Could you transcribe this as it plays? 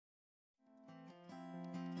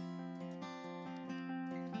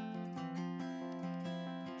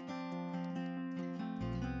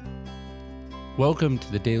Welcome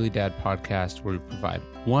to the Daily Dad Podcast, where we provide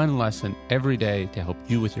one lesson every day to help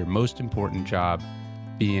you with your most important job,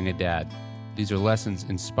 being a dad. These are lessons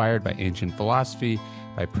inspired by ancient philosophy,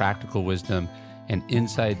 by practical wisdom, and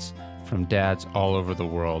insights from dads all over the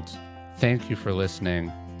world. Thank you for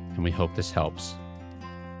listening, and we hope this helps.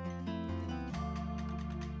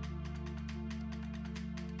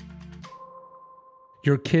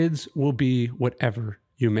 Your kids will be whatever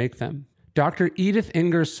you make them. Dr. Edith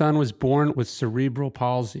Enger's son was born with cerebral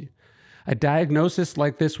palsy. A diagnosis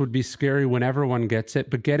like this would be scary whenever one gets it,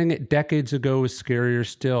 but getting it decades ago was scarier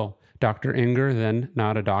still. Dr. Enger, then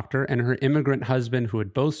not a doctor, and her immigrant husband, who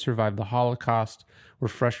had both survived the Holocaust, were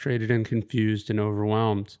frustrated and confused and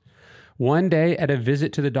overwhelmed. One day, at a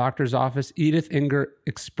visit to the doctor's office, Edith Enger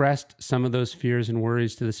expressed some of those fears and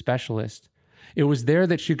worries to the specialist. It was there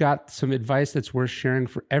that she got some advice that's worth sharing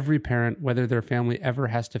for every parent, whether their family ever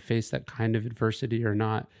has to face that kind of adversity or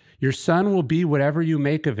not. Your son will be whatever you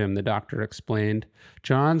make of him, the doctor explained.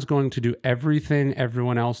 John's going to do everything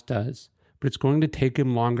everyone else does, but it's going to take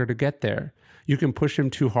him longer to get there. You can push him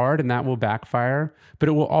too hard and that will backfire, but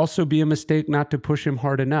it will also be a mistake not to push him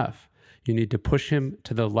hard enough. You need to push him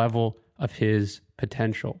to the level of his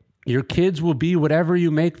potential. Your kids will be whatever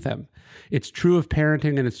you make them. It's true of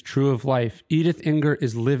parenting and it's true of life. Edith Enger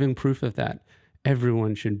is living proof of that.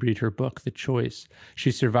 Everyone should read her book, The Choice.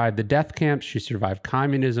 She survived the death camps. She survived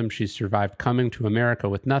communism. She survived coming to America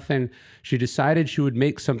with nothing. She decided she would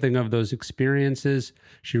make something of those experiences.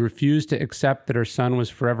 She refused to accept that her son was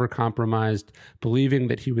forever compromised, believing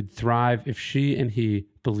that he would thrive if she and he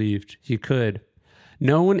believed he could.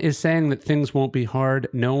 No one is saying that things won't be hard.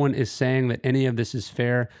 No one is saying that any of this is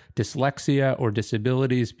fair. Dyslexia or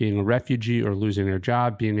disabilities, being a refugee or losing their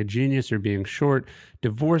job, being a genius or being short,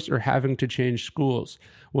 divorce or having to change schools.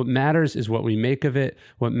 What matters is what we make of it.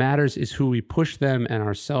 What matters is who we push them and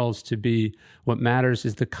ourselves to be. What matters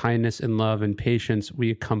is the kindness and love and patience we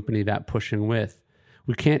accompany that pushing with.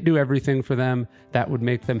 We can't do everything for them. That would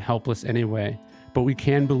make them helpless anyway. But we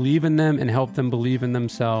can believe in them and help them believe in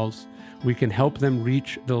themselves. We can help them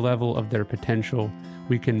reach the level of their potential.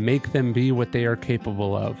 We can make them be what they are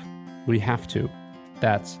capable of. We have to.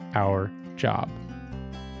 That's our job.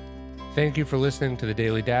 Thank you for listening to the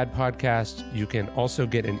Daily Dad Podcast. You can also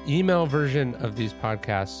get an email version of these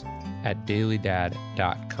podcasts at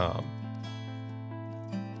dailydad.com.